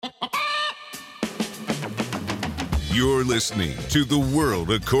You're listening to The World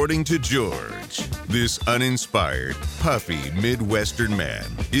According to George. This uninspired, puffy Midwestern man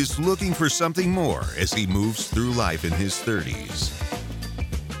is looking for something more as he moves through life in his 30s.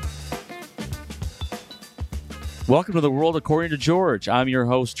 Welcome to The World According to George. I'm your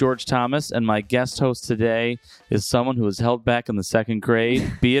host, George Thomas, and my guest host today is someone who was held back in the second grade,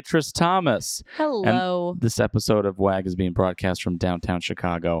 Beatrice Thomas. Hello. And this episode of WAG is being broadcast from downtown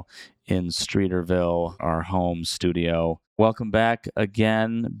Chicago in Streeterville, our home studio. Welcome back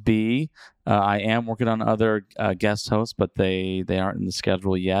again, B. I am working on other guest hosts, but they aren't in the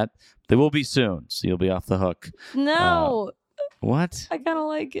schedule yet. They will be soon, so you'll be off the hook. No. What? I kind of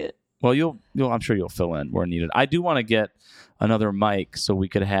like it. Well, I'm sure you'll fill in where needed. I do want to get another mic so we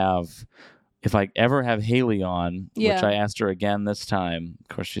could have, if I ever have Haley on, which I asked her again this time.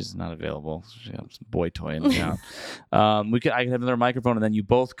 Of course, she's not available. She has some boy toy in the town. I could have another microphone, and then you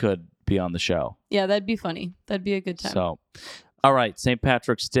both could be on the show. Yeah, that'd be funny. That'd be a good time. So, all right, St.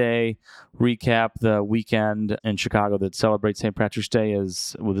 Patrick's Day recap. The weekend in Chicago that celebrates St. Patrick's Day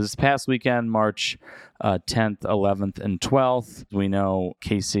is this past weekend, March 10th, 11th, and 12th. We know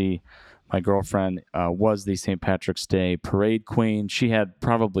Casey, my girlfriend, was the St. Patrick's Day parade queen. She had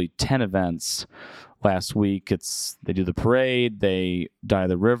probably 10 events last week. They do the parade, they dye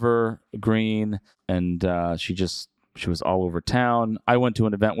the river green, and she was all over town. I went to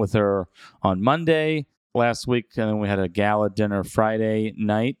an event with her on Monday last week, and then we had a gala dinner Friday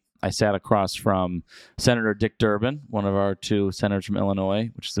night. I sat across from Senator Dick Durbin, one of our two senators from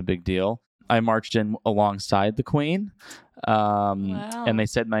Illinois, which is a big deal. I marched in alongside the Queen, and they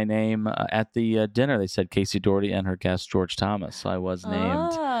said my name at the dinner. They said Casey Doherty and her guest, George Thomas. So I was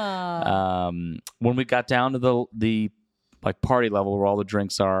named. When we got down to the party level where all the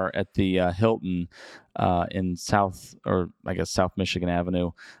drinks are at the Hilton in South Michigan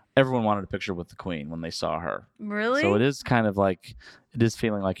Avenue, everyone wanted a picture with the Queen when they saw her. Really? So it is kind of like, it is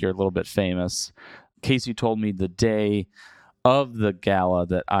feeling like you're a little bit famous. Casey told me the day of the gala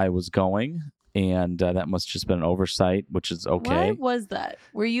that I was going, and that must have just been an oversight, which is okay. Why was that?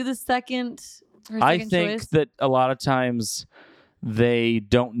 Were you the second I think choice? that a lot of times they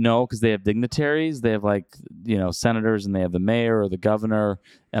don't know because they have dignitaries. They have senators, and they have the mayor or the governor,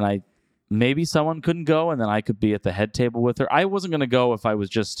 and maybe someone couldn't go, and then I could be at the head table with her. I wasn't going to go if I was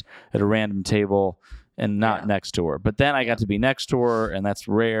just at a random table and not next to her. But then I got to be next to her, and that's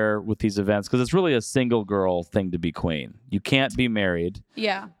rare with these events because it's really a single girl thing to be queen. You can't be married.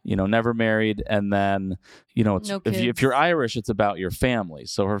 Yeah. Never married. And then, if you're Irish, it's about your family.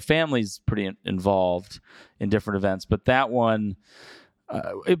 So her family's pretty involved in different events. But that one,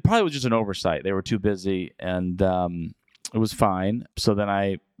 it probably was just an oversight. They were too busy, and it was fine. So then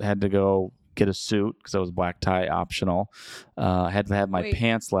I had to go get a suit because I was black tie optional. I had to have my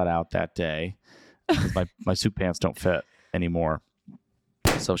pants let out that day because my suit pants don't fit anymore.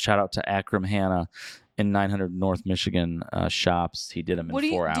 So shout out to Akram Hanna in 900 North Michigan shops. He did them in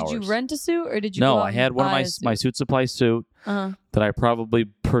 4 hours. Did you rent a suit or did you? No, go out I had one of my suit supply suit that I probably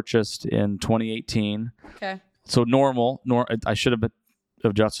purchased in 2018. Okay. So I should have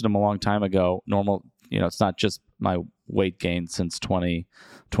adjusted them a long time ago. Normal, it's not just my weight gain since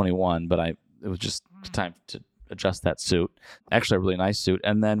 2021, but it was just time to adjust that suit. Actually, a really nice suit.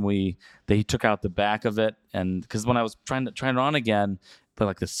 And then they took out the back of it, and because when I was trying it on again,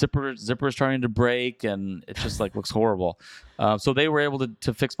 the zipper is starting to break, and it just looks horrible. So they were able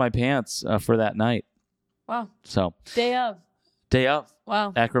to fix my pants for that night. Wow. So Day of.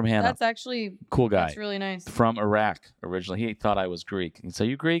 Wow. Akram Hanna. That's actually cool guy. That's really nice. From Iraq originally. He thought I was Greek. He said, "Are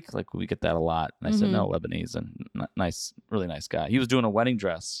you Greek?" We get that a lot. And I said, "No, Lebanese." And nice, really nice guy. He was doing a wedding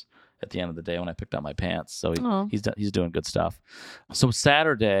dress at the end of the day when I picked out my pants. So he's doing good stuff. So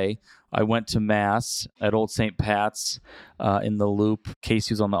Saturday, I went to Mass at Old St. Pat's in the Loop.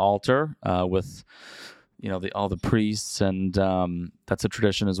 Casey was on the altar with all the priests, and that's a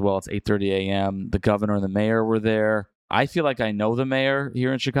tradition as well. It's 8:30 a.m. The governor and the mayor were there. I feel like I know the mayor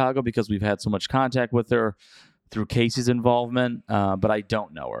here in Chicago because we've had so much contact with her through Casey's involvement, but I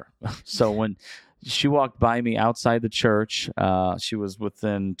don't know her. So when she walked by me outside the church, she was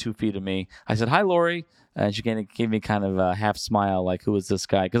within 2 feet of me. I said, "Hi, Lori," and she gave me kind of a half smile, like, "Who is this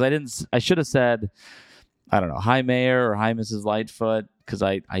guy?" Because I should have said, I don't know, "Hi, Mayor," or "Hi, Mrs. Lightfoot," because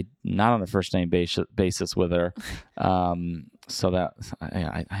I not on a first name basis with her. So that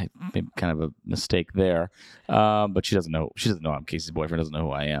I made kind of a mistake there. But she doesn't know I'm Casey's boyfriend, doesn't know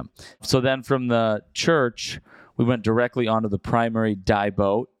who I am. So then from the church, we went directly onto the primary dye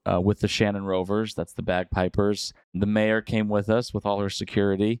boat with the Shannon Rovers. That's the bagpipers. The mayor came with us with all her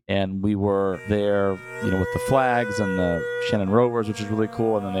security, and we were there, with the flags and the Shannon Rovers, which is really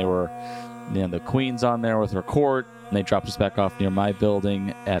cool. And then they were, the Queen's on there with her court. And they dropped us back off near my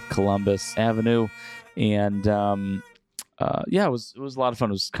building at Columbus Avenue. And it was a lot of fun.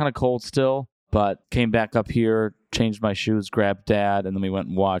 It was kind of cold still, but came back up here, changed my shoes, grabbed Dad, and then we went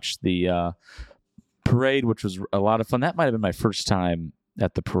and watched the parade, which was a lot of fun. That might have been my first time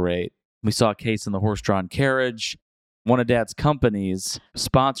at the parade. We saw Case in the horse-drawn carriage. One of Dad's companies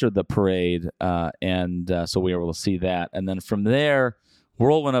sponsored the parade, so we were able to see that. And then from there,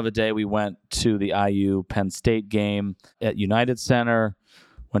 whirlwind of a day, we went to the IU Penn State game at United Center,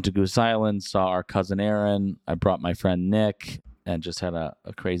 went to Goose Island, saw our cousin Aaron. I brought my friend Nick and just had a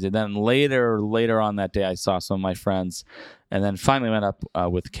crazy. Then later on that day, I saw some of my friends, and then finally went up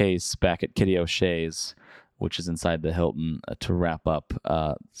with Case back at Kitty O'Shea's, which is inside the Hilton, to wrap up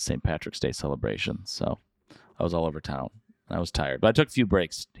St. Patrick's Day celebration. So I was all over town. I was tired, but I took a few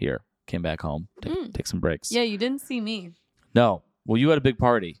breaks here. Came back home, take some breaks. Yeah, you didn't see me. No. Well, you had a big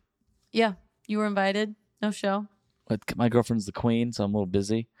party. Yeah, you were invited. No show. But my girlfriend's the queen, so I'm a little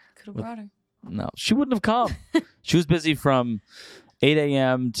busy. Could have brought her. No, she wouldn't have come. She was busy from 8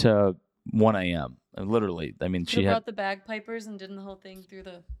 a.m. to 1 a.m. Literally. I mean, she had brought the bagpipers and did the whole thing through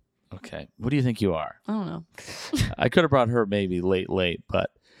the... Okay. What do you think you are? I don't know. I could have brought her maybe late,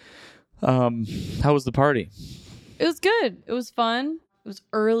 but how was the party? It was good. It was fun. It was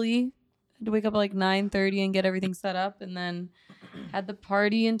early. I had to wake up at like 9:30 and get everything set up, and then had the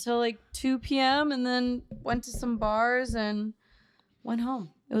party until like 2 p.m. and then went to some bars and went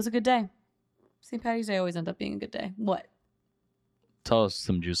home. It was a good day. St. Patty's Day always ends up being a good day. What? Tell us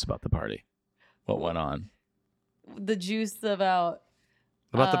some juice about the party. What went on? The juice about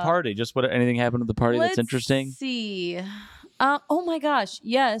the party. Just anything happened at the party that's interesting? Let's see. Oh my gosh.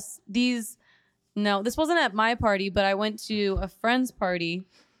 Yes. No, this wasn't at my party, but I went to a friend's party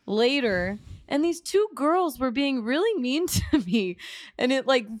later, and these two girls were being really mean to me. And it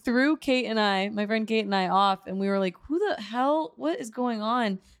like threw my friend Kate and I off, and we were like, who the hell? What is going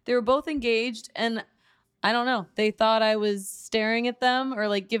on? They were both engaged, and I don't know. They thought I was staring at them or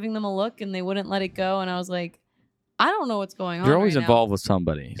like giving them a look, and they wouldn't let it go. And I was like, I don't know what's going on. You're always involved with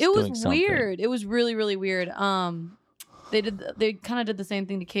somebody. It was weird. It was really, really weird. They kind of did the same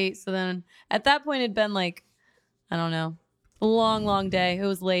thing to Kate. So then at that point, it'd been like, I don't know, a long, long day. It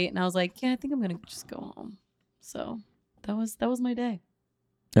was late, and I was like, yeah, I think I'm gonna just go home. So that was my day.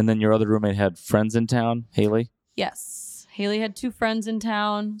 And then your other roommate had friends in town, Haley? Yes, Haley had two friends in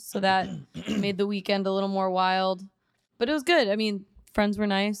town, so that made the weekend a little more wild. But it was good. I mean, friends were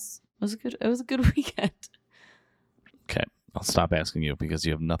nice. It was a good weekend. Okay, I'll stop asking you because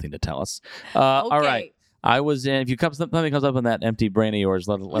you have nothing to tell us. Okay. All right. I was in. If something comes up in that empty brain of yours,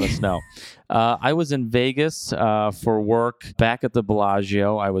 let us know. I was in Vegas for work back at the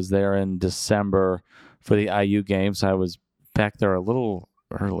Bellagio. I was there in December for the IU games. I was back there a little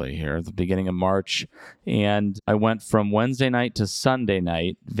early here at the beginning of March, and I went from Wednesday night to Sunday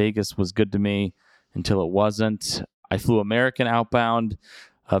night. Vegas was good to me until it wasn't. I flew American outbound.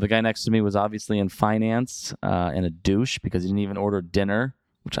 The guy next to me was obviously in finance and a douche because he didn't even order dinner,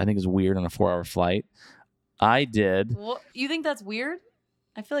 which I think is weird on a 4-hour flight. I did. Well, you think that's weird?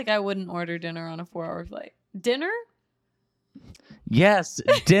 I feel like I wouldn't order dinner on a 4-hour flight. Dinner? Yes,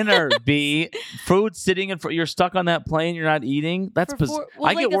 dinner. B. Food sitting in front. You're stuck on that plane. You're not eating. That's well,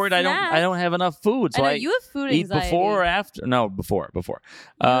 I get worried. I don't have enough food. So I know you have food eat anxiety. before or after? No, before. You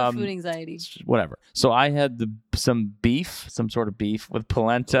have food anxiety. Whatever. So I had some sort of beef with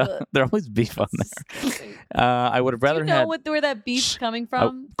polenta. There's always beef on there. I would have rather had. Do you know where that beef's coming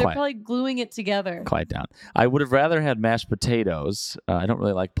from? They're probably gluing it together. Quiet down. I would have rather had mashed potatoes. I don't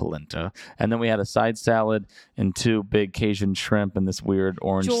really like polenta. And then we had a side salad and 2 big Cajun shrimp and this weird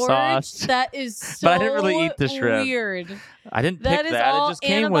orange sauce. That is so but I didn't really eat the shrimp. Weird. I didn't pick that. All it just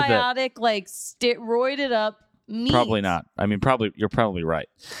came with it. Antibiotic, like steroided up meat. Probably not. I mean, you're probably right.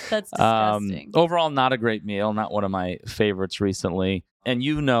 That's disgusting. Overall, not a great meal. Not one of my favorites recently. And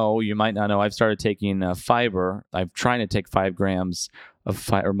you might not know, I've started taking fiber. I'm trying to take 5 grams of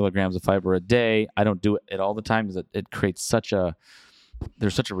or milligrams of fiber a day. I don't do it all the time because it creates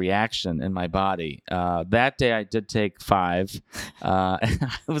there's such a reaction in my body. That day I did take 5. And I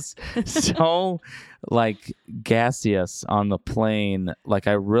was so like gaseous on the plane. Like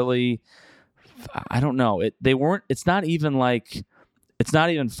I don't know. It's not even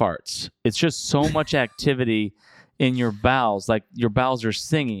farts. It's just so much activity in your bowels. Like your bowels are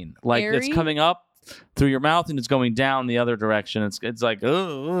singing. Like Airy? It's coming up through your mouth and it's going down the other direction. It's like,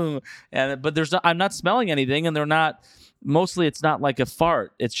 but I'm not smelling anything, and they're not. Mostly, it's not like a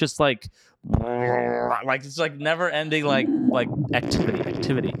fart. It's just like like it's like never ending like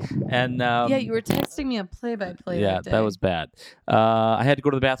activity. And yeah, you were texting me a play-by-play. Yeah, that was bad. I had to go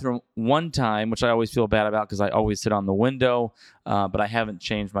to the bathroom one time, which I always feel bad about because I always sit on the window. But I haven't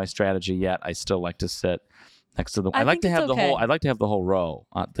changed my strategy yet. I still like to sit next to the. I like to have the whole. I'd like to have the whole row.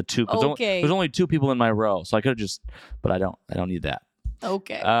 The two. Okay. There's only two people in my row, so I could have just. But I don't need that.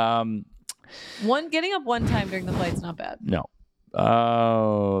 Okay. Getting up one time during the flight's not bad. No.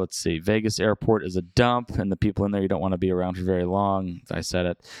 Let's see. Vegas airport is a dump, and the people in there you don't want to be around for very long. I said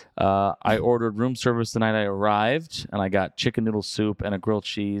it. I ordered room service the night I arrived, and I got chicken noodle soup and a grilled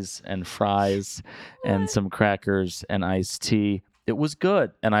cheese and fries and some crackers and iced tea. It was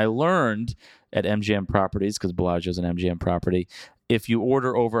good, and I learned at MGM Properties, because Bellagio is an MGM property, if you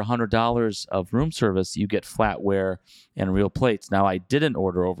order over $100 of room service, you get flatware and real plates. Now, I didn't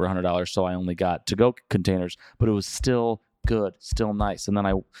order over $100, so I only got to-go containers, but it was still good, still nice. And then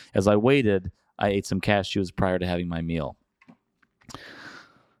as I waited, I ate some cashews prior to having my meal.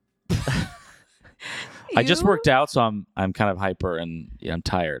 I just worked out, so I'm kind of hyper and I'm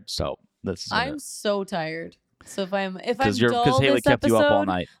tired. So I'm so tired. So if I'm dull because Haley this kept episode, you up all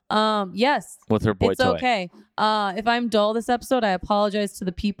night. Yes, with her boy it's toy. okay. If I'm dull this episode, I apologize to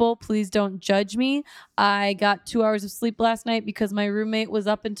the people. Please don't judge me. I got 2 hours of sleep last night because my roommate was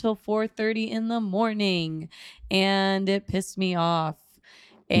up until 4:30 in the morning, and it pissed me off.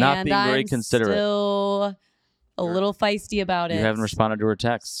 And Not being very considerate. Still a little feisty about it. You haven't responded to her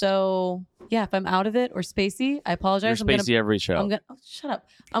text. So yeah, if I'm out of it or spacey, I apologize. You're spacey every show. Shut up.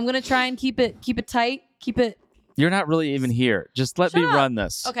 I'm gonna try and keep it tight. Keep it. You're not really even here. Just let me run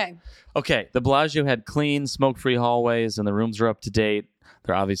this. Okay. The Bellagio had clean, smoke-free hallways, and the rooms are up to date.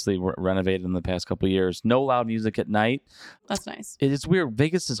 They're obviously renovated in the past couple of years. No loud music at night. That's nice. It's weird.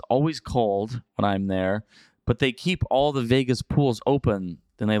 Vegas is always cold when I'm there, but they keep all the Vegas pools open,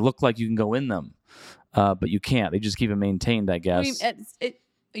 and they look like you can go in them, but you can't. They just keep it maintained, I guess. I mean,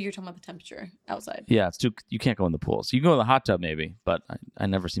 you're talking about the temperature outside. Yeah, it's too. You can't go in the pools. You can go in the hot tub maybe, but I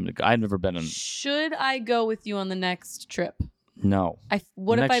never seem to go. I've never been in. Should I go with you on the next trip? No.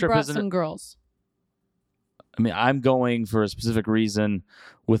 What if I brought some girls? I mean, I'm going for a specific reason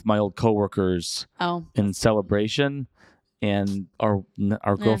with my old coworkers in celebration, and our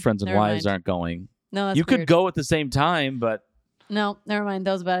girlfriends and wives aren't going. No, that's you weird. could go at the same time, but no, never mind.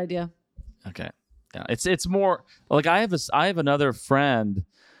 That was a bad idea. Okay, yeah, it's more like I have another friend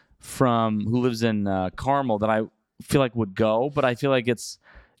who lives in Carmel that I feel like would go, but I feel like it's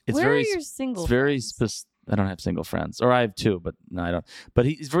Where very are your single. It's very specific. I don't have single friends, or I have two, but no, I don't. But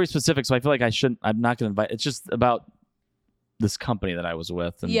he's very specific, so I feel like I'm not going to invite. It's just about this company that I was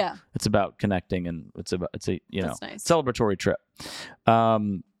with, and it's about connecting, and it's a nice. celebratory trip.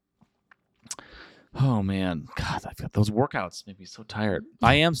 Oh man, God, I've got those workouts make me so tired.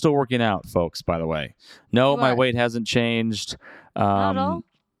 I am still working out, folks. By the way, no, my weight hasn't changed. Not at all.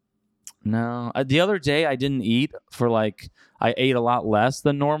 No, the other day I didn't eat I ate a lot less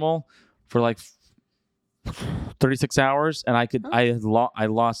than normal for 36 hours, and I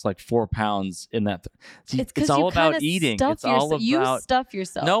lost like 4 pounds in that. It's all about eating. It's all about you stuff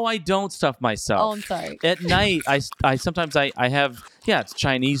yourself. No, I don't stuff myself. Oh, I'm sorry. At night, I sometimes I have it's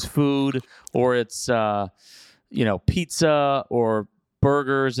Chinese food or it's pizza or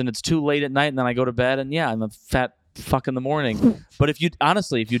burgers, and it's too late at night, and then I go to bed, and I'm a fat fuck in the morning. But if you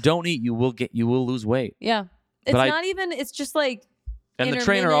don't eat, you will lose weight. Yeah, it's just like. And the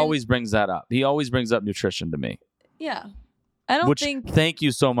trainer always brings that up. He always brings up nutrition to me. Yeah. I don't think... Thank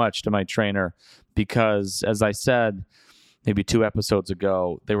you so much to my trainer, because as I said maybe 2 episodes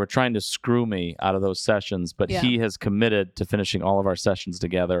ago, they were trying to screw me out of those sessions, but he has committed to finishing all of our sessions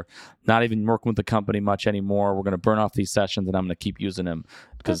together, not even working with the company much anymore. We're going to burn off these sessions, and I'm going to keep using him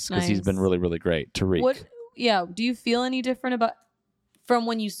because he's been really, really great. Tariq. Do you feel any different from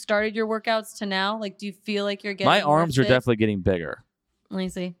when you started your workouts to now? Like, do you feel like you're getting My arms are definitely getting bigger. Let me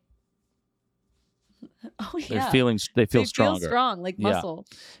see. Oh yeah, they feel stronger. Feel strong, like muscle.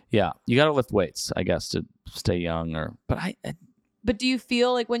 Yeah, you got to lift weights, I guess, to stay young. But do you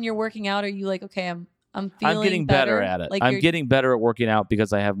feel like when you're working out, are you like, okay, I'm feeling? I'm getting better at it. I'm getting better at working out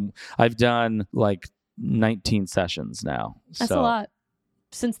because I've done like 19 sessions now. That's a lot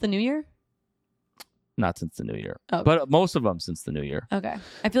since the new year. Not since the new year, but most of them since the new year. Okay,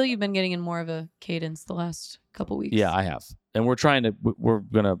 I feel like you've been getting in more of a cadence the last couple weeks. Yeah, I have, and we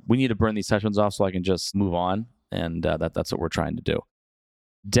need to burn these sessions off so I can just move on, and that's what we're trying to do.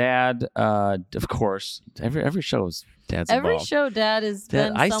 Dad, of course, every show is Dad's Every involved. show Dad has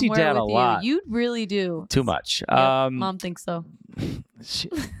been I somewhere see Dad with a lot. You really do. Too much. Yep, Mom thinks so. She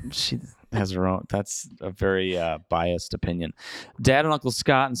has her own. That's a very biased opinion. Dad and Uncle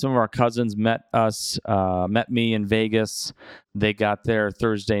Scott and some of our cousins met me in Vegas. They got there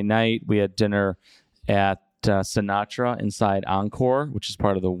Thursday night. We had dinner at Sinatra inside Encore, which is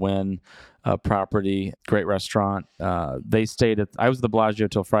part of the Wynn property. Great restaurant. They stayed at. I was at the Bellagio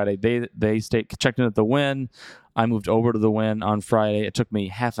till Friday. They checked in at the Wynn. I moved over to the Wynn on Friday. It took me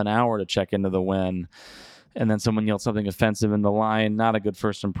half an hour to check into the Wynn. And then someone yelled something offensive in the line. Not a good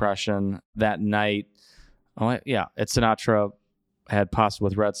first impression that night. At Sinatra, had pasta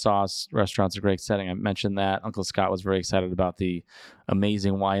with red sauce. Restaurant's a great setting. I mentioned that. Uncle Scott was very excited about the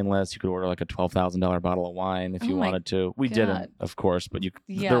amazing wine list. You could order like a $12,000 bottle of wine if you wanted to. We didn't, of course, but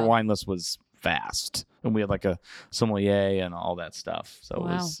their wine list was vast, and we had like a sommelier and all that stuff. So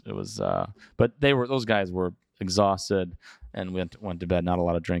it was. But those guys were exhausted and went to bed. Not a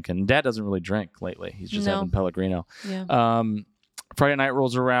lot of drinking. Dad doesn't really drink lately. He's just having Pellegrino. Yeah. Friday night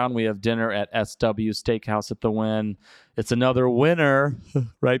rolls around. We have dinner at SW Steakhouse at the Wynn. It's another winner,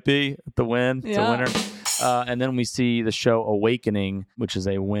 right, B? At the Wynn. It's a winner. And then we see the show Awakening, which is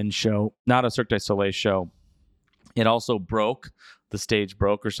a Wynn show, not a Cirque du Soleil show. It also broke. The stage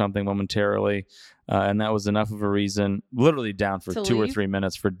broke or something momentarily. And that was enough of a reason, literally down for 2 or 3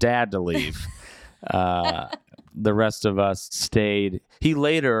 minutes, for Dad to leave. The rest of us stayed. He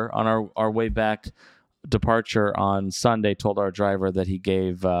later, on our way back departure on Sunday, told our driver that he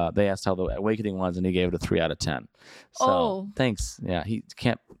gave they asked how the Awakening was, and he gave it a 3 out of 10. So thanks. Yeah, he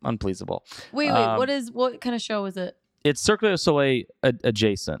can't. Unpleasable. Wait, what kind of show is it? It's Cirque du Soleil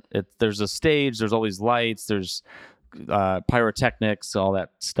adjacent. There's a stage, there's all these lights, there's pyrotechnics, all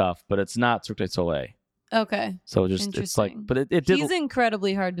that stuff, but it's not Cirque du Soleil. Okay. So it's like, but it did. He's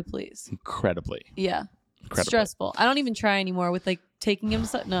incredibly hard to please. Incredibly. Yeah. Stressful. I don't even try anymore with like taking him.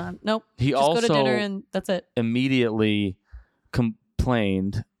 Nope. He just also go to dinner and that's it. Immediately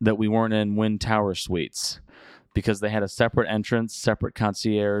complained that we weren't in Wynn Tower Suites because they had a separate entrance, separate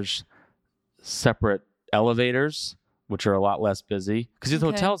concierge, separate elevators, which are a lot less busy. Because these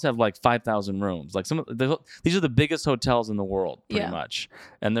hotels have like 5,000 rooms. Like these are the biggest hotels in the world, pretty much.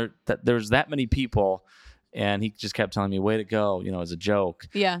 And there's that many people. And he just kept telling me, "Way to go!" As a joke.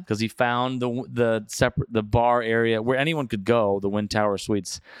 Yeah. Because he found the bar area where anyone could go, the Wynn Tower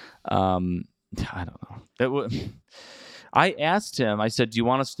Suites. I don't know. I asked him. I said, "Do you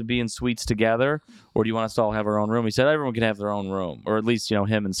want us to be in suites together, or do you want us to all have our own room?" He said, "Everyone can have their own room, or at least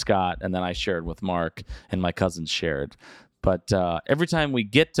him and Scott." And then I shared with Mark, and my cousins shared. But every time we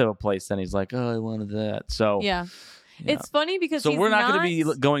get to a place, then he's like, "Oh, I wanted that." So yeah. It's funny because we're not going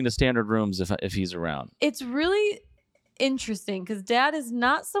to be going to standard rooms if he's around. It's really interesting because Dad is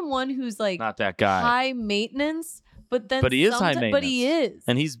not someone who's like not that guy high maintenance, but he is high maintenance. But he is,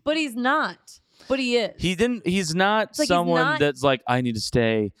 and but he's not. But he is. He's not someone that's like, I need to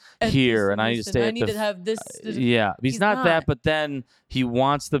stay here and I need to stay. I need to have this. Yeah, he's not that. But then he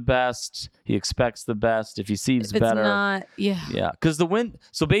wants the best. He expects the best. If he sees better, not, yeah. Because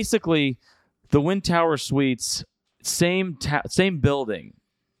so basically, the Wynn Tower Suites. Same building,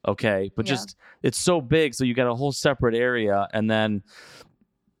 okay, but just it's so big, so you got a whole separate area, and then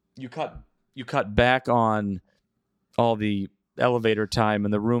you cut back on all the elevator time,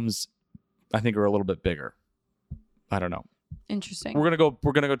 and the rooms I think are a little bit bigger. I don't know. Interesting. We're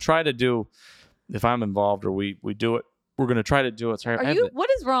gonna go try to do, if I'm involved or we do it. We're going to try to do it. Sorry, what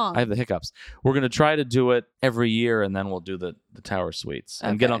is wrong? I have the hiccups. We're going to try to do it every year, and then we'll do the Tower Suites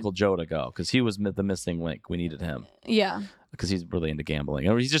and get Uncle Joe to go because he was the missing link. We needed him. Yeah. Because he's really into gambling.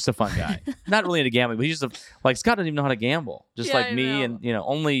 Or he's just a fun guy. Not really into gambling, but he's just like Scott doesn't even know how to gamble. Just like me and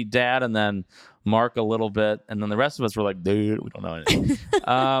only Dad and then Mark a little bit. And then the rest of us were like, dude, we don't know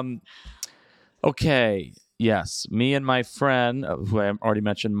anything. Okay. Yes. Me and my friend, who I already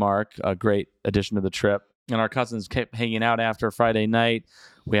mentioned, Mark, a great addition to the trip. And our cousins kept hanging out after Friday night.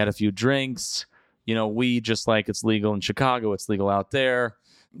 We had a few drinks. We just like it's legal in Chicago. It's legal out there.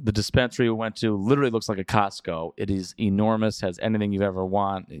 The dispensary we went to literally looks like a Costco. It is enormous, has anything you ever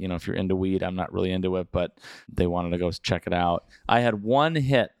want. If you're into weed, I'm not really into it, but they wanted to go check it out. I had one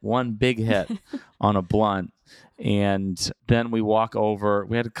big hit on a blunt. And then we walk over.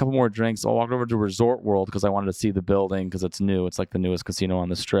 We had a couple more drinks. I walked over to Resort World because I wanted to see the building because it's new. It's like the newest casino on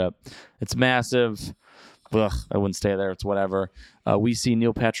the Strip. It's massive. Ugh, I wouldn't stay there. It's whatever. We see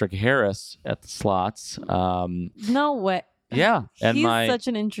Neil Patrick Harris at the slots. No way. Yeah. And he's such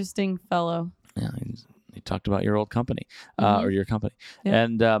an interesting fellow. Yeah, he talked about your old company or your company. Yeah.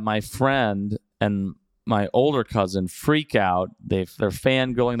 And my friend and my older cousin freak out. They're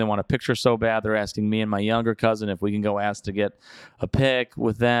fangirling. They want a picture so bad. They're asking me and my younger cousin if we can go ask to get a pic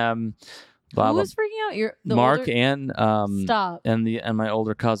with them. Who was freaking out? Mark older... and Stop. and my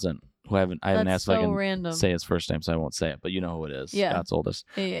older cousin, who I haven't asked if I can random. say his first name, so I won't say it. But you know who it is. Yeah. Scott's oldest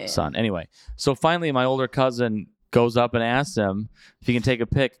son. Anyway, so finally my older cousin goes up and asks him if he can take a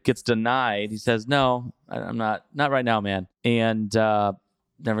pic. Gets denied. He says, "No, I'm not right now, man." And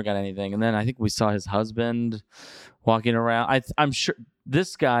never got anything. And then I think we saw his husband walking around. I'm sure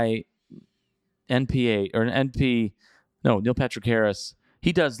this guy, Neil Patrick Harris,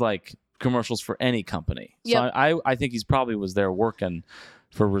 he does like commercials for any company. Yep. So I think he's probably was there working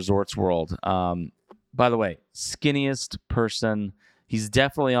for Resorts World. By the way, skinniest person. He's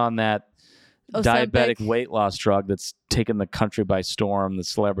definitely on that diabetic weight loss drug that's taken the country by storm, the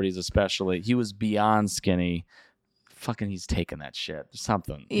celebrities especially. He was beyond skinny. Fucking, he's taking that shit.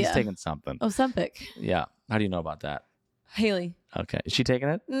 Something. Yeah. He's taking something. Ozempic. Yeah. How do you know about that? Haley. Okay. Is she taking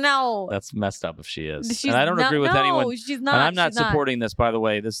it? No. That's messed up if she is. And I don't agree with anyone. No, she's not. And I'm not supporting this, by the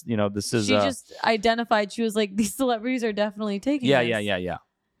way. This is. She just identified. She was like, these celebrities are definitely taking this.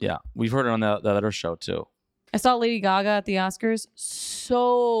 Yeah. We've heard it on the other show, too. I saw Lady Gaga at the Oscars.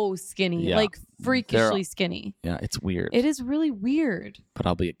 So skinny, like freakishly skinny. Yeah, it's weird. It is really weird. But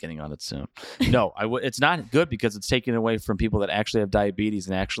I'll be getting on it soon. No, it's not good because it's taken away from people that actually have diabetes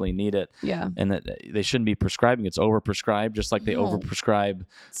and actually need it. Yeah. And that they shouldn't be prescribing. It's overprescribed, just like they overprescribe,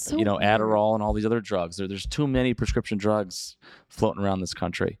 Adderall and all these other drugs. There's too many prescription drugs floating around this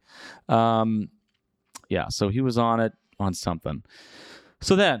country. So he was on something.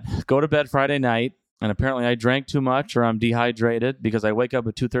 So then, go to bed Friday night. And apparently I drank too much or I'm dehydrated because I wake up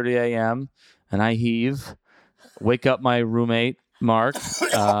at 2:30 a.m. and I heave. Wake up my roommate, Mark.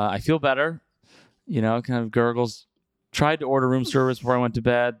 I feel better, kind of gurgles. Tried to order room service before I went to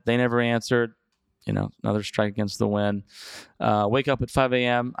bed. They never answered. Another strike against the wind. Wake up at 5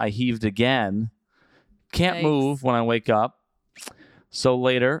 a.m. I heaved again. Can't move when I wake up. So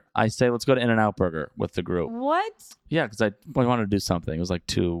later, I say, let's go to In-N-Out Burger with the group. What? Yeah, because I wanted to do something. It was like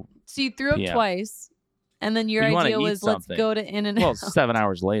 2 So you threw up twice. And then your idea was, let's go to In-N-Out. Well, 7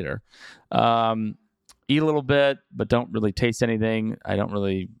 hours later. Eat a little bit, but don't really taste anything. Doesn't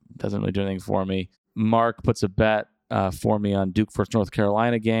really do anything for me. Mark puts a bet for me on Duke versus North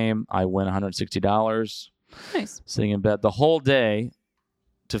Carolina game. I win $160. Nice. Sitting in bed the whole day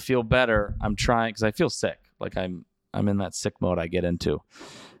to feel better. I'm trying, because I feel sick. Like I'm in that sick mode I get into.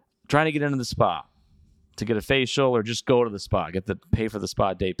 Trying to get into the spa to get a facial or just go to the spa, pay for the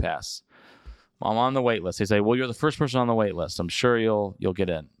spa day pass. I'm on the wait list. They say, well, you're the first person on the wait list. I'm sure you'll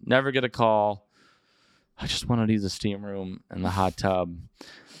get in. Never get a call. I just wanted to use the steam room and the hot tub.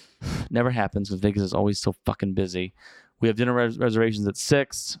 Never happens because Vegas is always so fucking busy. We have dinner reservations at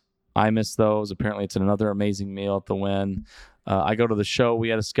 6. I miss those. Apparently, it's another amazing meal at the Wynn. I go to the show we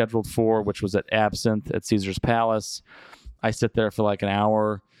had a scheduled for, which was at Absinthe at Caesar's Palace. I sit there for like an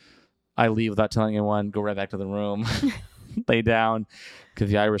hour. I leave without telling anyone, go right back to the room, lay down, give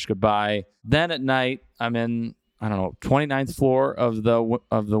the Irish goodbye. Then at night, I'm in, 29th floor of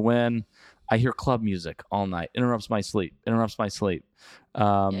the Wynn. I hear club music all night. Interrupts my sleep.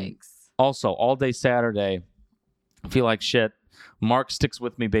 Yikes. Also, all day Saturday, I feel like shit. Mark sticks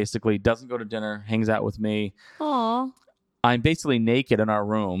with me, basically. Doesn't go to dinner. Hangs out with me. Aww. I'm basically naked in our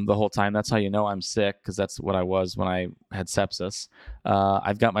room the whole time. That's how you know I'm sick, because that's what I was when I had sepsis.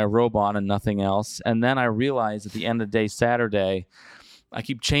 I've got my robe on and nothing else. And then I realize at the end of the day, Saturday, I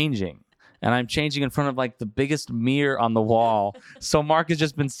keep changing. And I'm changing in front of like the biggest mirror on the wall. So Mark has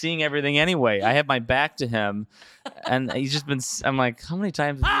just been seeing everything anyway. I have my back to him. And he's just been, I'm like, how many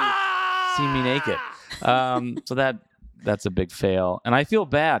times have you seen me naked? So that's a big fail. And I feel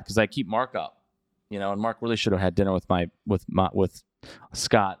bad because I keep Mark up. And Mark really should have had dinner with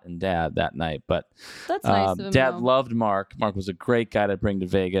Scott and Dad that night. But that's nice of him. Dad loved Mark. Mark was a great guy to bring to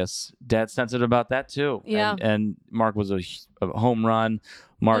Vegas. Dad's sensitive about that too. Yeah. And Mark was a home run.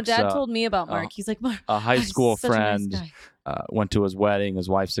 Mark's, Dad told me about Mark. He's like, Mark, a high school friend. Nice went to his wedding. His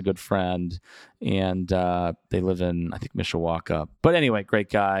wife's a good friend, and they live in, I think, Mishawaka. But anyway, great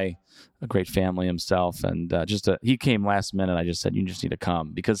guy, a great family himself, and he came last minute. I just said, you just need to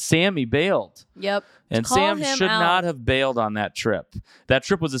come because Sammy bailed. Yep. And Sam should not have bailed on that trip. That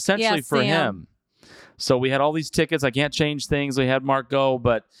trip was essentially for him. So we had all these tickets. I can't change things. We had Mark go,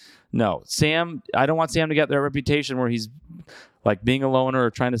 but no, Sam. I don't want Sam to get that reputation where he's like being a loner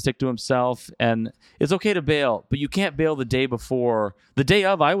or trying to stick to himself. And it's okay to bail, but you can't bail the day before. The day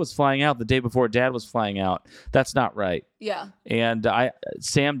of, I was flying out. The day before, Dad was flying out. That's not right. Yeah. And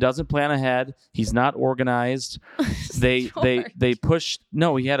Sam doesn't plan ahead. He's not organized. They pushed.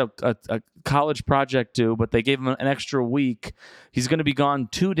 No, he had a college project due, but they gave him an extra week. He's going to be gone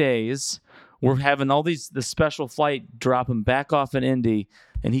 2 days. We're having the special flight drop him back off in Indy,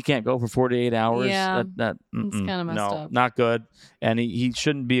 and he can't go for 48 hours. Yeah, it's kind of messed up. Not good. And he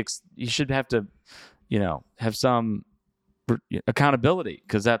shouldn't be. He should have to, have some accountability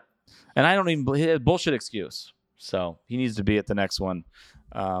because that. And I don't even bullshit excuse. So he needs to be at the next one.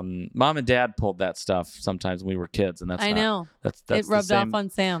 Mom and Dad pulled that stuff sometimes when we were kids, and I know that's it rubbed off on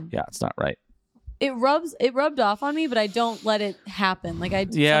Sam. Yeah, it's not right. It rubbed off on me, but I don't let it happen. Like I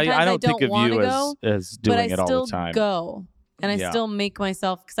don't think of you as doing it all the time. But I still go, and I still make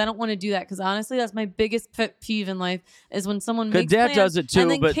myself because I don't want to do that. Because honestly, that's my biggest pet peeve in life is when someone makes Dad plans does it too, and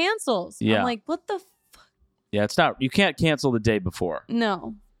then but cancels. Yeah. I'm like, what the? Yeah, it's not. You can't cancel the day before.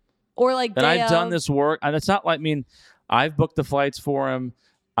 No, or like. And I've done this work, and it's not like I've booked the flights for him.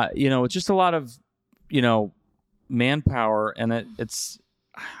 It's just a lot of manpower, and it's.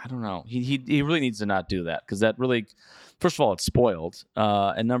 I don't know. He really needs to not do that because that really, first of all, it's spoiled.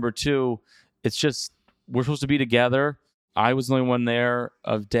 And number two, it's just we're supposed to be together. I was the only one there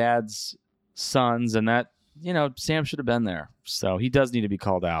of Dad's sons, and that Sam should have been there. So he does need to be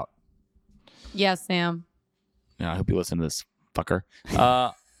called out. Yeah, Sam. Yeah, I hope you listen to this fucker.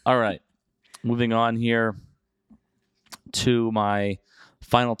 All right, moving on here to my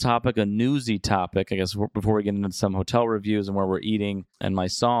final topic, a newsy topic, I guess, before we get into some hotel reviews and where we're eating and my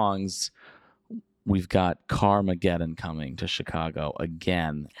songs. We've got Carmageddon coming to Chicago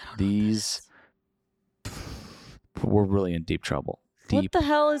again. We're really in deep trouble. What the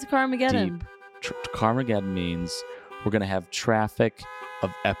hell is Carmageddon? Carmageddon means we're going to have traffic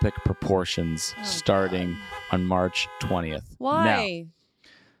of epic proportions starting on March 20th. Why? Now,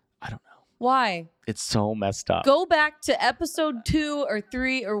 I don't know. Why? It's so messed up. Go back to episode 2 or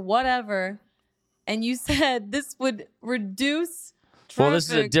 3 or whatever, and you said this would reduce traffic. Well, this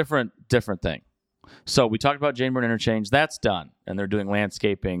is a different thing. So we talked about Jane Byrne Interchange. That's done, and they're doing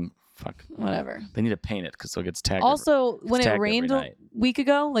landscaping. Fuck. Whatever. They need to paint it because it gets tagged. Also, when it rained a week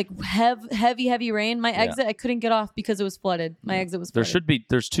ago, like heavy rain, my exit, I couldn't get off because it was flooded. My exit was flooded.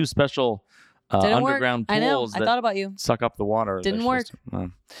 There's 2 special underground pools. I know. I thought about you. Suck up the water. Didn't work.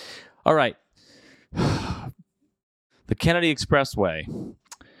 All right. The Kennedy Expressway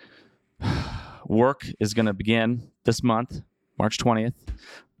work is going to begin this month, March 20th.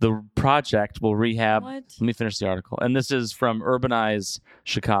 The project will rehab. What? Let me finish the article. And this is from Urbanize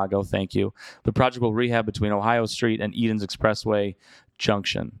Chicago. Thank you. The project will rehab between Ohio Street and Edens Expressway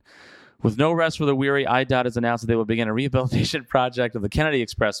Junction. With no rest for the weary, IDOT has announced that they will begin a rehabilitation project of the Kennedy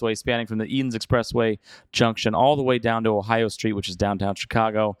Expressway spanning from the Edens Expressway Junction all the way down to Ohio Street, which is downtown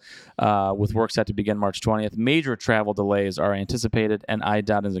Chicago, with work set to begin March 20th. Major travel delays are anticipated, and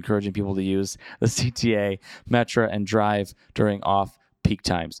IDOT is encouraging people to use the CTA, Metra, and Drive during off-peak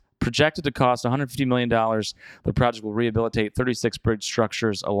times. Projected to cost $150 million, the project will rehabilitate 36 bridge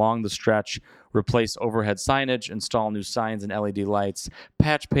structures along the stretch, replace overhead signage, install new signs and LED lights,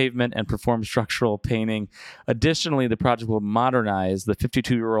 patch pavement, and perform structural painting. Additionally, the project will modernize the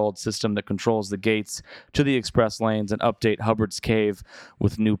 52-year-old system that controls the gates to the express lanes and update Hubbard's Cave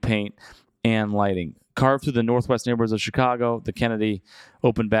with new paint and lighting. Carved through the northwest neighborhoods of Chicago, the Kennedy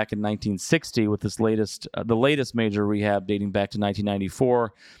opened back in 1960 with the latest major rehab dating back to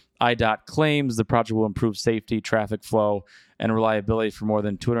 1994. IDOT claims the project will improve safety, traffic flow, and reliability for more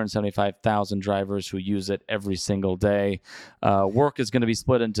than 275,000 drivers who use it every single day. Work is going to be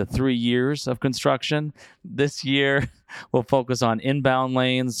split into 3 years of construction. This year will focus on inbound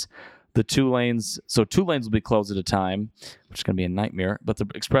lanes. The 2 lanes will be closed at a time, which is going to be a nightmare, but the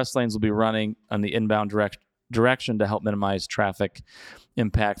express lanes will be running on the inbound direction to help minimize traffic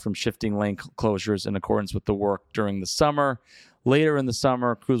impact from shifting lane closures in accordance with the work during the summer. Later in the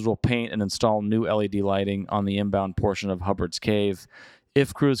summer, crews will paint and install new LED lighting on the inbound portion of Hubbard's Cave.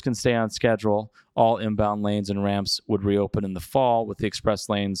 If crews can stay on schedule, all inbound lanes and ramps would reopen in the fall, with the express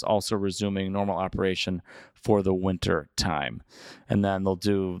lanes also resuming normal operation for the winter time. And then they'll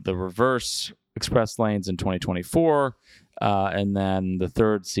do the reverse express lanes in 2024. And then the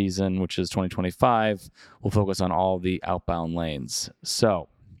third season, which is 2025, will focus on all the outbound lanes. So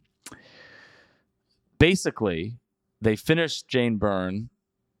basically, they finished Jane Byrne.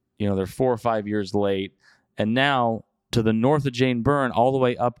 They're 4 or 5 years late. And now to the north of Jane Byrne, all the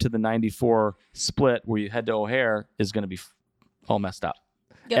way up to the 94 split where you head to O'Hare, is going to be all messed up.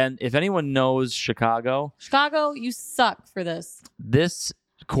 Yep. And if anyone knows Chicago, you suck for this. This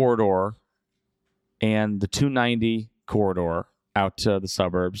corridor and the 290 corridor out to the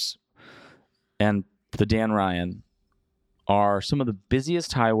suburbs and the Dan Ryan are some of the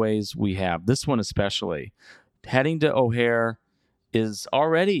busiest highways we have. This one especially. Heading to O'Hare is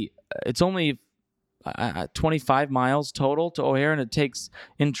already, it's only 25 miles total to O'Hare, and it takes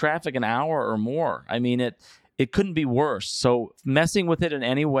in traffic an hour or more. I mean, it couldn't be worse. So messing with it in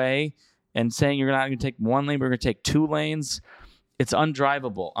any way and saying you're not going to take one lane, but you're going to take 2 lanes, it's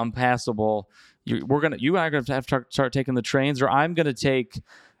undrivable, unpassable. You are going to have to start taking the trains, or I'm going to take,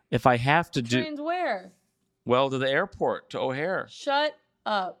 if I have to do. Trains where? Well, to the airport, to O'Hare. Shut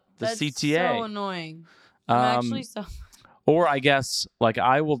up. The That's CTA. so annoying. I'm actually so. Or I guess, like,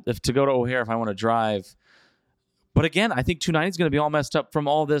 I will, if to go to O'Hare if I want to drive. But again, I think 290 is going to be all messed up from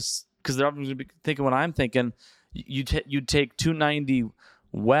all this, because they're going to be thinking what I'm thinking. You'd take 290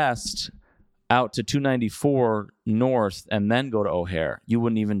 west out to 294 north and then go to O'Hare. You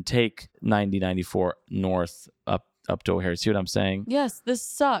wouldn't even take 94 north up to O'Hare. See what I'm saying? Yes, this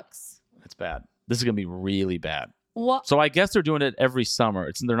sucks. It's bad. This is going to be really bad. What? So I guess they're doing it every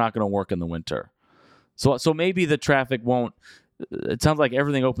summer. They're not going to work in the winter. So maybe the traffic won't. It sounds like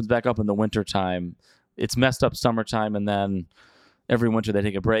everything opens back up in the wintertime. It's messed up summertime, and then every winter they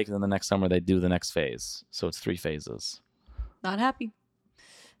take a break, and then the next summer they do the next phase. So it's 3 phases. Not happy.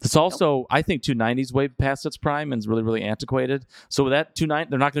 It's also, I think 290 is way past its prime and is really, really antiquated. So that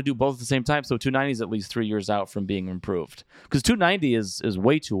 290, they're not going to do both at the same time. So 290 is at least 3 years out from being improved. Because 290 is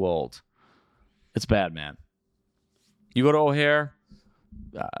way too old. It's bad, man. You go to O'Hare,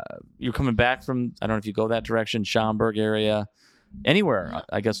 you're coming back from, I don't know if you go that direction, Schaumburg area, anywhere.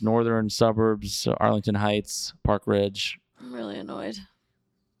 I guess northern suburbs, Arlington Heights, Park Ridge. I'm really annoyed.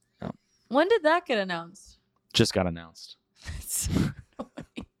 Oh. When did that get announced? Just got announced.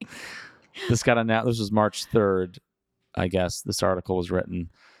 This got announced. This was March 3rd, I guess. This article was written.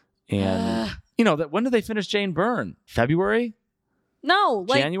 And, when did they finish Jane Byrne? February? No.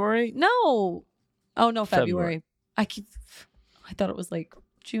 January? No. Oh, no, February. I thought it was like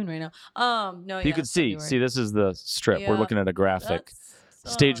June right now. No, you can see. February. See, this is the strip. Yeah, We're looking at a graphic.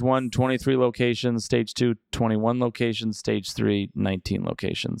 Stage 1, 23 locations. Stage 2, 21 locations. Stage 3, 19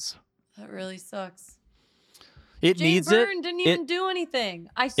 locations. That really sucks. It Jane needs Byrne it. didn't even do anything.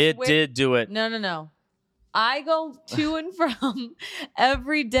 I swear. It did do it. No. I go to and from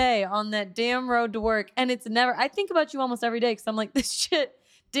every day on that damn road to work, and it's never. I think about you almost every day because I'm like, this shit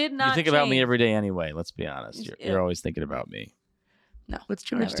did not. You think change. about me every day anyway. Let's be honest. You're always thinking about me. No. What's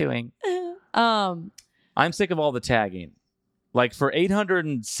George doing? I'm sick of all the tagging. Like, for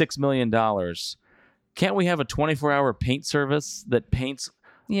 $806 million, can't we have a 24-hour paint service that paints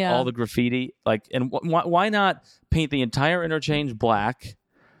all the graffiti? Like, and why not paint the entire interchange black,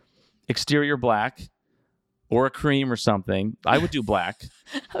 exterior black, or a cream or something? I would do black.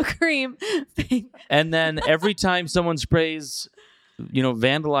 A cream. And then every time someone sprays,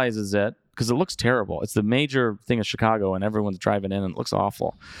 vandalizes it, because it looks terrible. It's the major thing in Chicago, and everyone's driving in, and it looks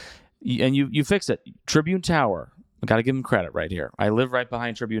awful. And you fix it. Tribune Tower. I got to give them credit right here. I live right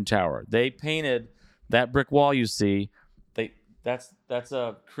behind Tribune Tower. They painted that brick wall you see. That's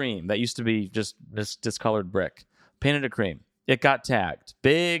a cream. That used to be just this discolored brick. Painted a cream. It got tagged.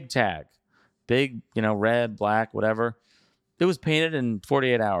 Big tag. Big, red, black, whatever. It was painted in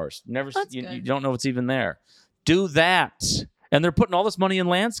 48 hours. You don't know what's even there. Do that. And they're putting all this money in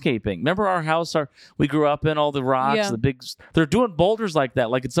landscaping. Remember our house we grew up in, all the rocks, the big. They're doing boulders like that,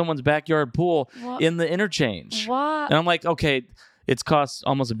 like in someone's backyard pool in the interchange. What? And I'm like, okay, it's cost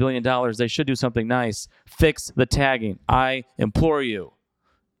almost $1 billion. They should do something nice. Fix the tagging. I implore you.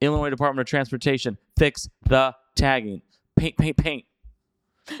 Illinois Department of Transportation, fix the tagging. Paint.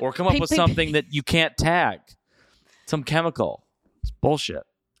 Or come up with something that you can't tag. Some chemical. It's bullshit.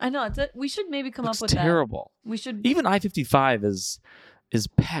 I know. We should maybe come up with terrible. That. We should. Even I-55 is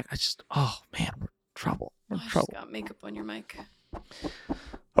packed. We're in trouble. We're in trouble. Just got makeup on your mic.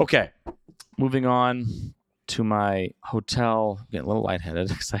 Okay. Moving on to my hotel. I'm getting a little lightheaded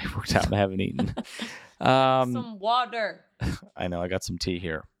because I worked out and I haven't eaten. Some water. I know. I got some tea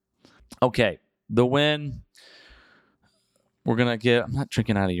here. Okay. The win. We're going to I'm not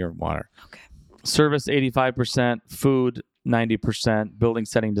drinking out of your water. Okay. Service 85%, food 90%, building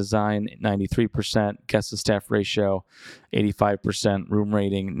setting design 93%, guest to staff ratio 85%, room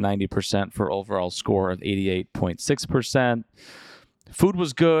rating 90% for overall score of 88.6%. Food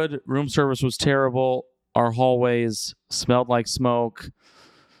was good, room service was terrible. Our hallways smelled like smoke.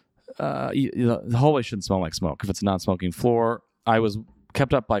 The hallway shouldn't smell like smoke if it's a non-smoking floor. I was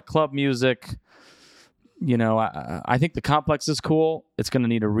kept up by club music. I think the complex is cool. It's going to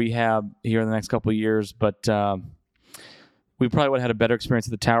need a rehab here in the next couple of years, but we probably would have had a better experience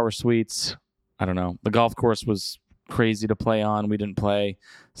at the Tower Suites. I don't know. The golf course was crazy to play on. We didn't play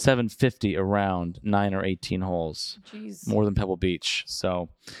 750 around 9 or 18 holes. Jeez. More than Pebble Beach. So,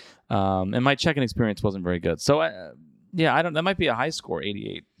 and my check-in experience wasn't very good. So, that might be a high score,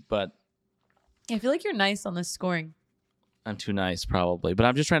 88, but I feel like you're nice on this scoring. I'm too nice, probably. But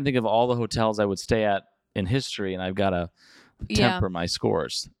I'm just trying to think of all the hotels I would stay at in history, and I've got to temper my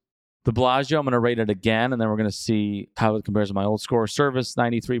scores. The Bellagio, I'm going to rate it again, and then we're going to see how it compares to my old score. Service,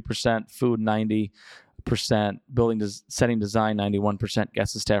 93%. Food, 90%. Building setting design, 91%.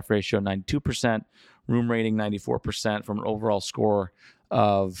 Guest to staff ratio, 92%. Room rating, 94%, from an overall score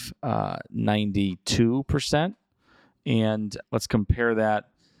of 92%. And let's compare that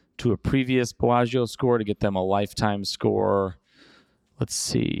to a previous Bellagio score to get them a lifetime score. Let's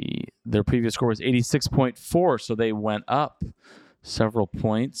see. Their previous score was 86.4, so they went up several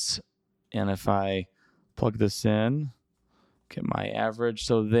points. And if I plug this in, get my average,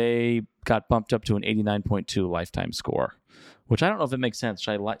 so they got bumped up to an 89.2 lifetime score, which I don't know if it makes sense.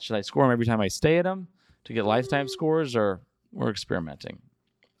 Should I score them every time I stay at them to get lifetime scores, or we're experimenting?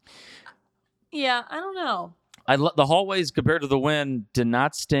 Yeah, I don't know. The hallways compared to the Wynn did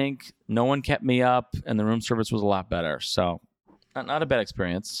not stink. No one kept me up, and the room service was a lot better. So not a bad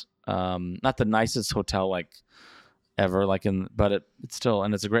experience. Not the nicest hotel ever, but it's still,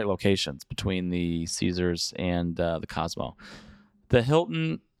 and it's a great location. It's between the Caesars and the Cosmo. The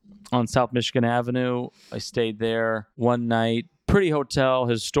Hilton on South Michigan Avenue, I stayed there one night. Pretty hotel,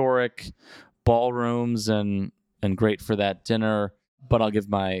 historic, ballrooms, and great for that dinner. But I'll give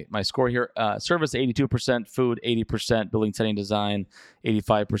my score here. Service, 82%. Food, 80%. Building setting design,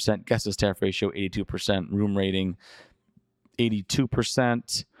 85%. Guest to staff ratio, 82%. Room rating,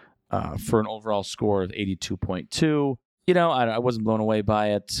 82%. For an overall score of 82.2. I wasn't blown away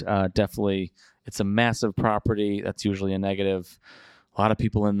by it. Definitely, it's a massive property. That's usually a negative. A lot of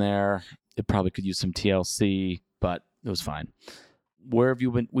people in there. It probably could use some TLC, but it was fine. Where have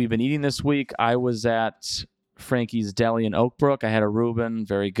you been? We've been eating this week. I was at Frankie's Deli in Oak Brook. I had a Reuben,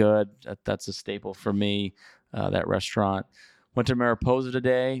 very good. That's a staple for me, that restaurant. Went to Mariposa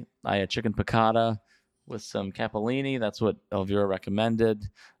today. I had chicken piccata with some capellini. That's what Elvira recommended.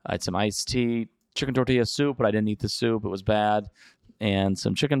 I had some iced tea, chicken tortilla soup, but I didn't eat the soup. It was bad. And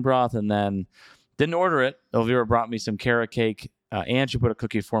some chicken broth, and then didn't order it. Elvira brought me some carrot cake, and she put a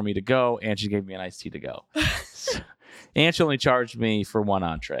cookie for me to go, and she gave me an iced tea to go. And she only charged me for one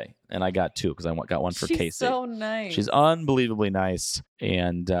entree, and I got two because I got one for Casey. She's so nice. She's unbelievably nice.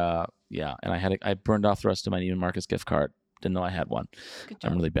 And and I burned off the rest of my Neiman Marcus gift card. Didn't know I had one.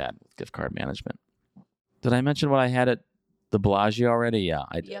 I'm really bad with gift card management. Did I mention what I had at the Bellagio already? Yeah,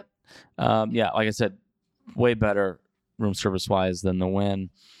 I did. Yep. Like I said, way better room service-wise than the Wynn.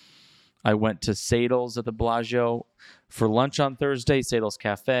 I went to Sadel's at the Bellagio for lunch on Thursday, Sadel's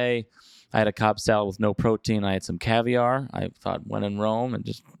Cafe. I had a Cobb salad with no protein. I had some caviar. I thought, when in Rome, and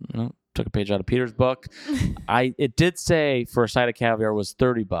just took a page out of Peter's book. It did say for a side of caviar was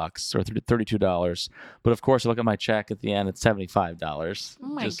 $30 or $32, but of course, I look at my check at the end, it's $75. Oh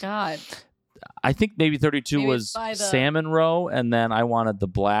my God. I think maybe 32 was salmon roe, and then I wanted the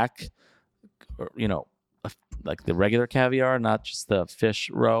black, like the regular caviar, not just the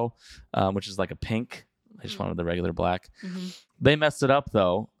fish roe, which is like a pink. I just wanted the regular black. Mm-hmm. They messed it up,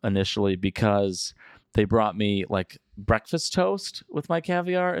 though, initially, because they brought me like breakfast toast with my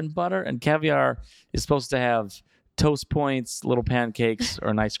caviar and butter, and caviar is supposed to have toast points, little pancakes,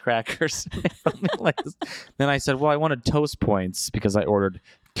 or nice crackers. Then I said, well, I wanted toast points because I ordered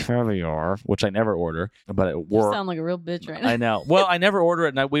caviar, which I never order, but it worked. You sound like a real bitch right now. I know. Well, I never order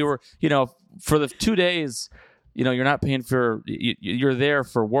it, and we were, for the 2 days, you're not paying for, you're there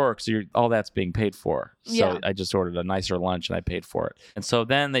for work, so all that's being paid for. So yeah. I just ordered a nicer lunch, and I paid for it. And so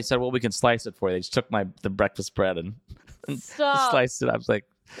then they said, well, we can slice it for you. They just took the breakfast bread and sliced it. I was like,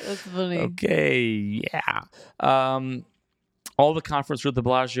 that's funny. Okay, yeah. All the conference room at the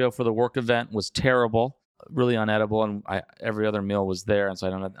Bellagio for the work event was terrible, really unedible, and every other meal was there, and so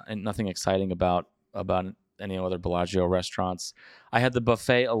I don't have nothing exciting about any other Bellagio restaurants. I had the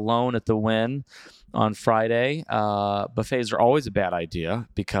buffet alone at the Wynn on Friday. Buffets are always a bad idea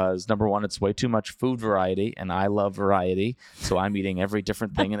because, number one, it's way too much food variety, and I love variety, so I'm eating every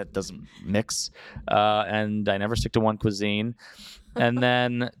different thing, and it doesn't mix, and I never stick to one cuisine. And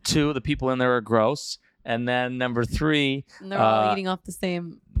then, two, the people in there are gross. And then number three, and they're all eating off the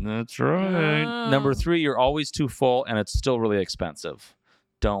same. That's right. Number three, you're always too full, and it's still really expensive.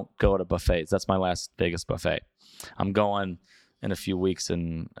 Don't go to buffets. That's my Las Vegas buffet. I'm going in a few weeks,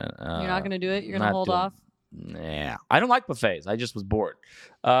 and you're not going to do it. You're going to hold off. Nah, I don't like buffets. I just was bored.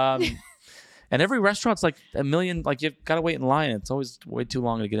 And every restaurant's like a million, like you've got to wait in line. It's always way too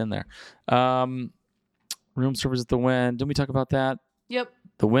long to get in there. Room service at the Wynn. Didn't we talk about that? Yep.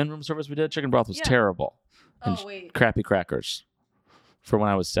 The Wynn room service we did, chicken broth was terrible. And crappy crackers for when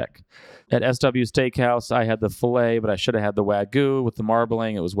I was sick. At SW Steakhouse, I had the filet, but I should have had the Wagyu with the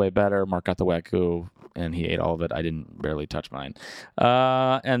marbling. It was way better. Mark got the Wagyu, and he ate all of it. I didn't barely touch mine.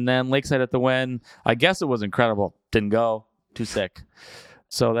 And then Lakeside at the Wynn, I guess it was incredible. Didn't go. Too sick.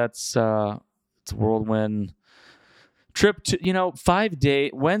 So that's it's a whirlwind trip to 5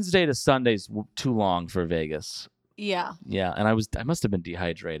 day Wednesday to Sunday's too long for Vegas. Yeah. Yeah, and I must have been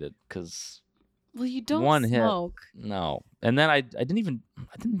dehydrated because you don't smoke. No, and then I didn't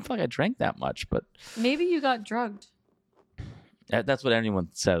feel like I drank that much, but maybe you got drugged. That's what anyone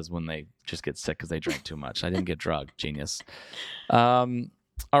says when they just get sick because they drank too much. I didn't get drugged. Genius. All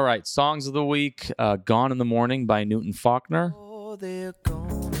right, songs of the week. "Gone in the Morning" by Newton Faulkner. Oh, they're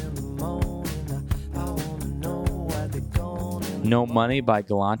gone in the morning. I wanna know why they're gone. "No Money" by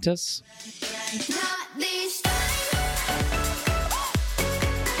Galantis.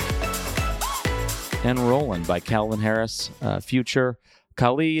 And "Rollin'" by Calvin Harris, Future,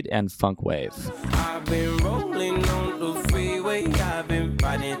 Khalid, and Funk Wave. I've been rolling on the freeway. I've been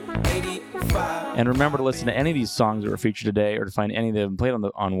riding 85. And remember to listen to any of these songs that were featured today, or to find any that have been played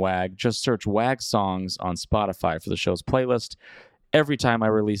on WAG. Just search WAG Songs on Spotify for the show's playlist. Every time I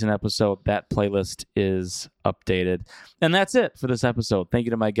release an episode, that playlist is updated. And that's it for this episode. Thank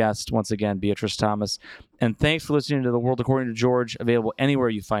you to my guest, once again, Beatrice Thomas. And thanks for listening to The World According to George, available anywhere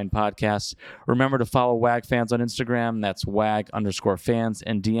you find podcasts. Remember to follow WAG Fans on Instagram. That's WAG_fans.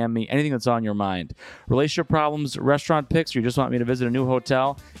 And DM me anything that's on your mind. Relationship problems, restaurant picks, or you just want me to visit a new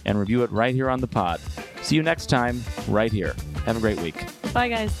hotel and review it right here on the pod. See you next time, right here. Have a great week. Bye,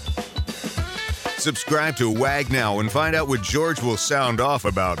 guys. Subscribe to WAG now and find out what George will sound off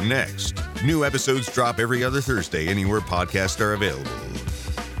about next. New episodes drop every other Thursday anywhere podcasts are available.